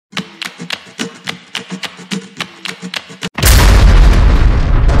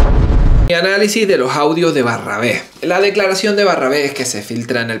Mi análisis de los audios de Barrabés. La declaración de Barrabés que se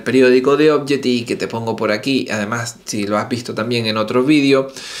filtra en el periódico de Objective, que te pongo por aquí, además si lo has visto también en otros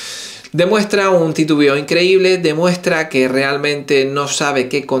vídeos, demuestra un titubeo increíble, demuestra que realmente no sabe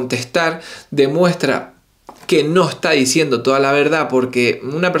qué contestar, demuestra que no está diciendo toda la verdad, porque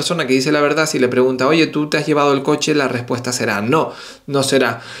una persona que dice la verdad, si le pregunta, oye, ¿tú te has llevado el coche? La respuesta será no, no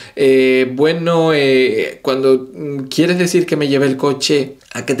será. Cuando quieres decir que me llevé el coche,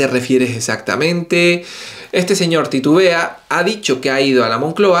 ¿a qué te refieres exactamente? Este señor titubea, ha dicho que ha ido a la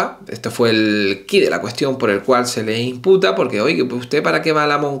Moncloa, esto fue el quid de la cuestión por el cual se le imputa, porque oye, pues ¿usted para qué va a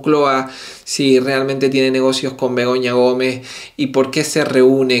la Moncloa si realmente tiene negocios con Begoña Gómez? ¿Y por qué se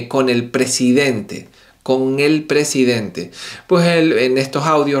reúne con el presidente? Con el presidente. Pues él en estos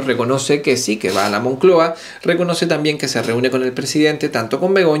audios reconoce que sí, que va a la Moncloa, reconoce también que se reúne con el presidente, tanto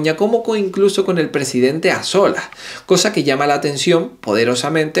con Begoña como incluso con el presidente a solas, cosa que llama la atención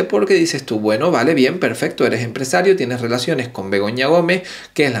poderosamente porque dices tú, bueno, vale, bien, perfecto, eres empresario, tienes relaciones con Begoña Gómez,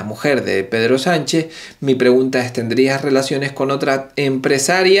 que es la mujer de Pedro Sánchez. Mi pregunta es, ¿tendrías relaciones con otra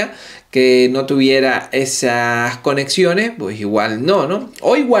empresaria que no tuviera esas conexiones? Pues igual no, ¿no?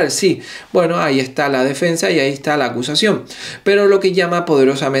 O igual sí. Bueno, ahí está la defensa y ahí está la acusación. Pero lo que llama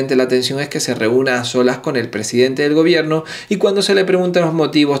poderosamente la atención es que se reúna a solas con el presidente del gobierno y cuando se le preguntan los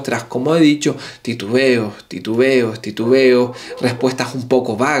motivos, tras, como he dicho, titubeos, respuestas un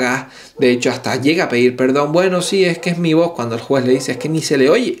poco vagas, de hecho hasta llega a pedir perdón. Bueno, sí, es que es mi voz, cuando el juez le dice, es que ni se le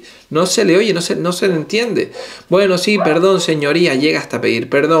oye, no se le oye, no se le entiende. Bueno, sí, perdón, señoría, llega hasta pedir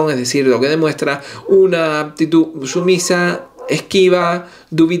perdón, es decir, lo que demuestra una actitud sumisa, esquiva,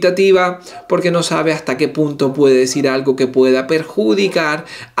 dubitativa, porque no sabe hasta qué punto puede decir algo que pueda perjudicar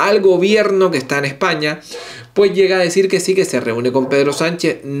al gobierno que está en España. Pues llega a decir que sí, que se reúne con Pedro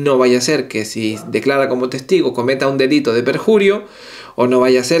Sánchez, no vaya a ser que si declara como testigo cometa un delito de perjurio, o no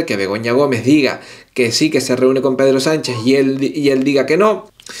vaya a ser que Begoña Gómez diga que sí, que se reúne con Pedro Sánchez y él diga que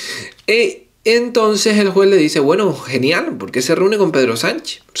no. Entonces el juez le dice, bueno, genial, ¿por qué se reúne con Pedro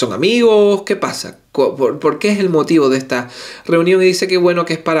Sánchez? ¿Son amigos? ¿Qué pasa? ¿Por qué es el motivo de esta reunión? Y dice que bueno,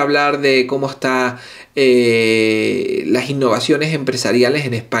 que es para hablar de cómo están las innovaciones empresariales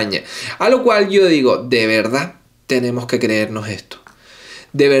en España. A lo cual yo digo, ¿de verdad tenemos que creernos esto?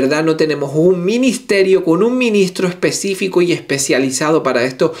 ¿De verdad no tenemos un ministerio con un ministro específico y especializado para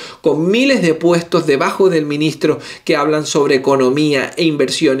esto, con miles de puestos debajo del ministro que hablan sobre economía e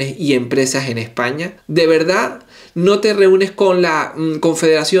inversiones y empresas en España? ¿De verdad no te reúnes con la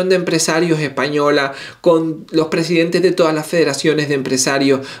Confederación de Empresarios Española, con los presidentes de todas las federaciones de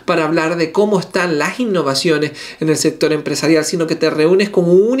empresarios para hablar de cómo están las innovaciones en el sector empresarial, sino que te reúnes con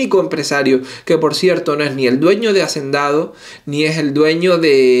un único empresario que, por cierto, no es ni el dueño de Hacendado ni es el dueño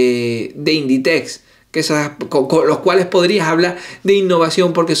de Inditex, con los cuales podrías hablar de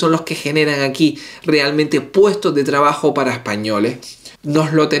innovación porque son los que generan aquí realmente puestos de trabajo para españoles?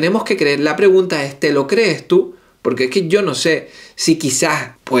 Nos lo tenemos que creer. La pregunta es, ¿te lo crees tú? Porque es que yo no sé si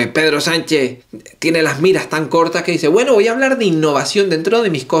quizás pues Pedro Sánchez tiene las miras tan cortas que dice, bueno, voy a hablar de innovación dentro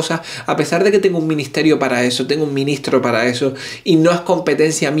de mis cosas, a pesar de que tengo un ministerio para eso, tengo un ministro para eso, y no es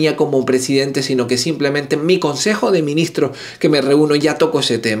competencia mía como presidente, sino que simplemente en mi consejo de ministros que me reúno ya toco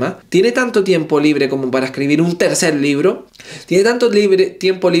ese tema. ¿Tiene tanto tiempo libre como para escribir un tercer libro? ¿Tiene tanto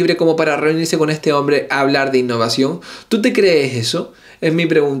tiempo libre como para reunirse con este hombre a hablar de innovación? ¿Tú te crees eso? Es mi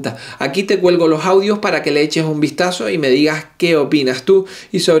pregunta. Aquí te cuelgo los audios para que le eches un vistazo y me digas qué opinas tú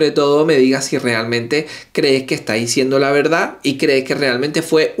y sobre todo me digas si realmente crees que está diciendo la verdad y crees que realmente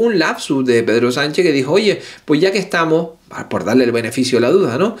fue un lapsus de Pedro Sánchez que dijo, oye, pues ya que estamos, por darle el beneficio de la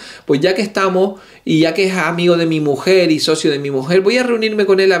duda, ¿no? Pues ya que estamos y ya que es amigo de mi mujer y socio de mi mujer, voy a reunirme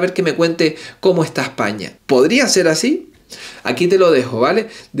con él a ver que me cuente cómo está España. ¿Podría ser así? Aquí te lo dejo, ¿vale?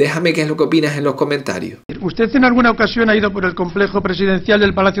 Déjame qué es lo que opinas en los comentarios. ¿Usted en alguna ocasión ha ido por el complejo presidencial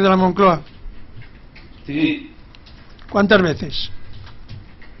del Palacio de la Moncloa? Sí. ¿Cuántas veces?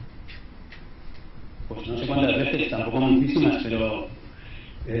 Pues no sé cuántas veces, tampoco muchísimas, pero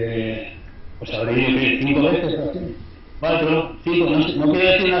pues habré ido que 5 veces o así. 4, 5, no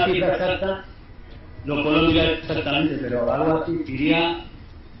quiero decir una cifra exacta, lo puedo mirar exactamente, pero algo así iría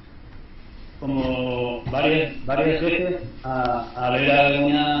como varias veces a ver a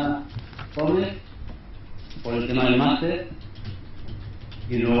Begoña Gómez por el tema del máster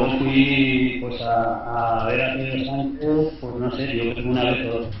y luego fui pues a ver a Pedro Sánchez, pues no sé, yo creo que una vez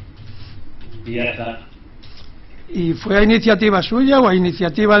o dos y ya está. ¿Y fue a iniciativa suya o a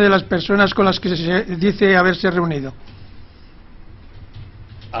iniciativa de las personas con las que se dice haberse reunido?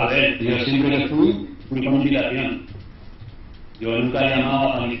 A ver, yo siempre que fui con invitación. Yo nunca he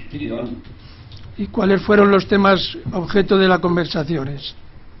llamado a mi sitio, ¿no? ¿Y cuáles fueron los temas objeto de las conversaciones?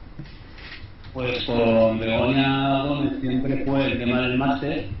 Pues con Begoña Gómez siempre fue el tema del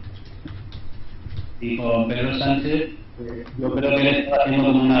máster, y con Pedro Sánchez, yo creo que él estaba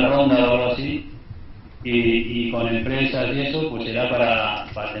haciendo como una ronda o algo así, y con empresas y eso, pues era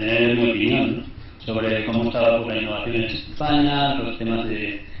para tener mi opinión, ¿no?, sobre cómo estaba pues, la innovación en España, los temas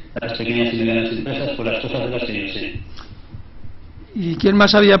de las pequeñas y medianas empresas, pues las cosas de las que yo sé. ¿Y quién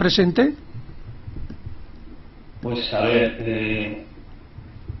más había presente? Pues a ver,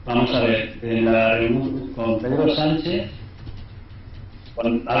 vamos a ver, en la reunión con Pedro Sánchez,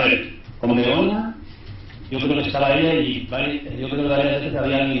 con Begoña, yo creo que estaba ella y yo creo que varias veces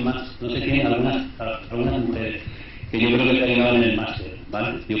había alguien más, no sé quién, algunas mujeres, que yo creo que terminaban en el máster,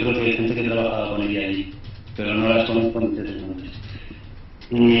 ¿vale? Yo creo que hay gente que trabajaba con ella allí, pero no las conozco ni desde entonces.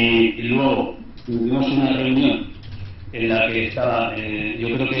 Y luego tuvimos una reunión en la que estaba, yo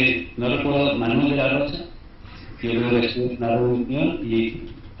creo que, no recuerdo, Manuel de la Rocha, yo creo que es una reunión, y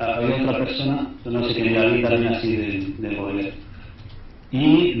había otra persona, no sé quién era, alguien también así del gobierno.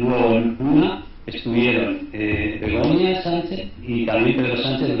 Y luego en una estuvieron Begoña Sánchez y también Pedro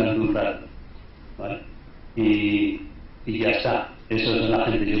Sánchez durante un rato, ¿vale? Y ya está, eso es la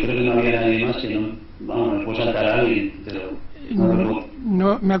gente. Yo creo que no había nadie más que no, vamos, me puedo saltar a alguien, pero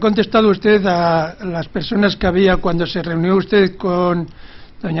no me ha contestado usted a las personas que había cuando se reunió usted con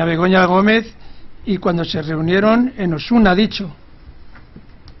doña Begoña Gómez y cuando se reunieron en Osuna, ha dicho.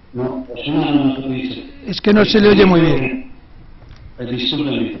 No, Osuna no lo he dicho. Es que no se le oye muy bien.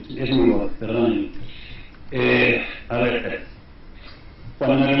 Discúlpeme, es mi voz, perdónenme. A ver,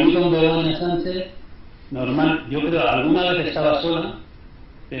 cuando me reuní con Begoña Sánchez, yo creo alguna vez estaba sola,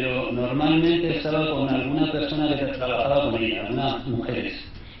 pero normalmente estaba con alguna persona que trabajaba con ella, algunas mujeres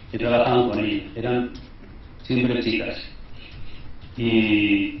que trabajaban con ella, eran siempre chicas,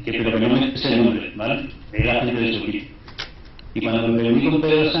 pero que no me sé el nombre, ¿vale? Era gente de su equipo. Y cuando me reuní con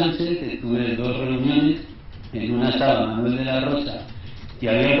Pedro Sánchez, tuve 2 reuniones. En una estaba Manuel de la Rocha y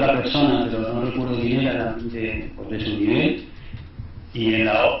había otra persona, pero no recuerdo quién era, de su nivel, y en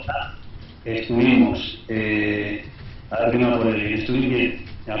la otra estuvimos, a ver qué me acuerdo bien, estuvimos bien,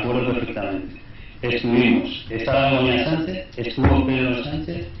 me acuerdo perfectamente. Estaba Begoña Sánchez, estuvo Pedro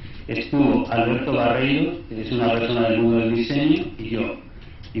Sánchez, estuvo Alberto Barreiro, que es una persona del mundo del diseño, y yo.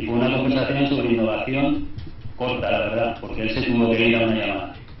 Y fue una conversación sobre innovación corta, la verdad, porque él se tuvo que ir a una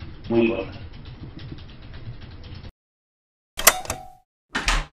llamada, muy corta.